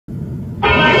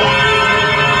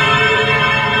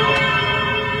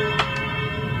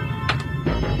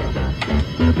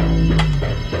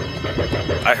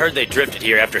I heard they drifted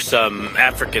here after some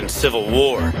African civil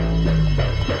war.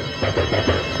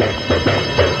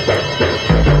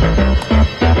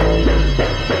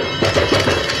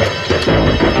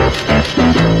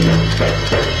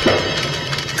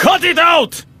 Cut it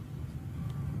out!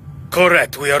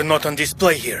 Correct, we are not on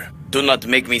display here. Do not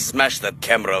make me smash that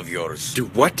camera of yours. Do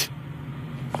what?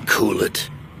 Cool it.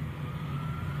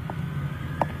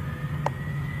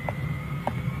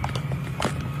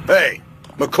 Hey,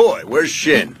 McCoy, where's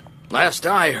Shin? Last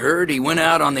I heard, he went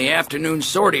out on the afternoon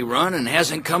sortie run and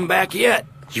hasn't come back yet.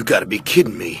 You gotta be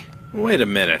kidding me. Wait a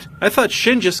minute. I thought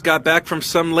Shin just got back from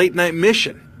some late-night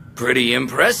mission. Pretty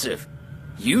impressive.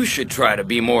 You should try to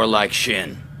be more like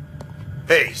Shin.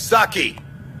 Hey, Saki!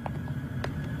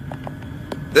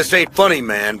 This ain't funny,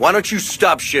 man. Why don't you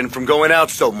stop Shin from going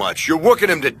out so much? You're working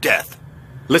him to death.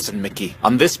 Listen, Mickey,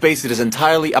 on this base it is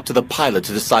entirely up to the pilot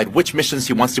to decide which missions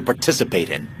he wants to participate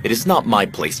in. It is not my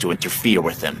place to interfere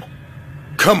with him.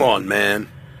 Come on, man.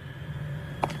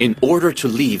 In order to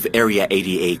leave Area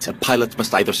 88, a pilot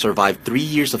must either survive 3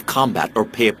 years of combat or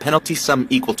pay a penalty sum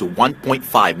equal to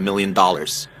 $1.5 million.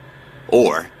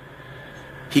 Or,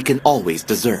 he can always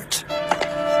desert.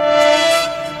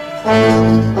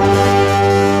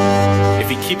 If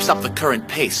he keeps up the current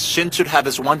pace, Shin should have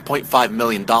his $1.5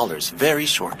 million very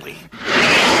shortly.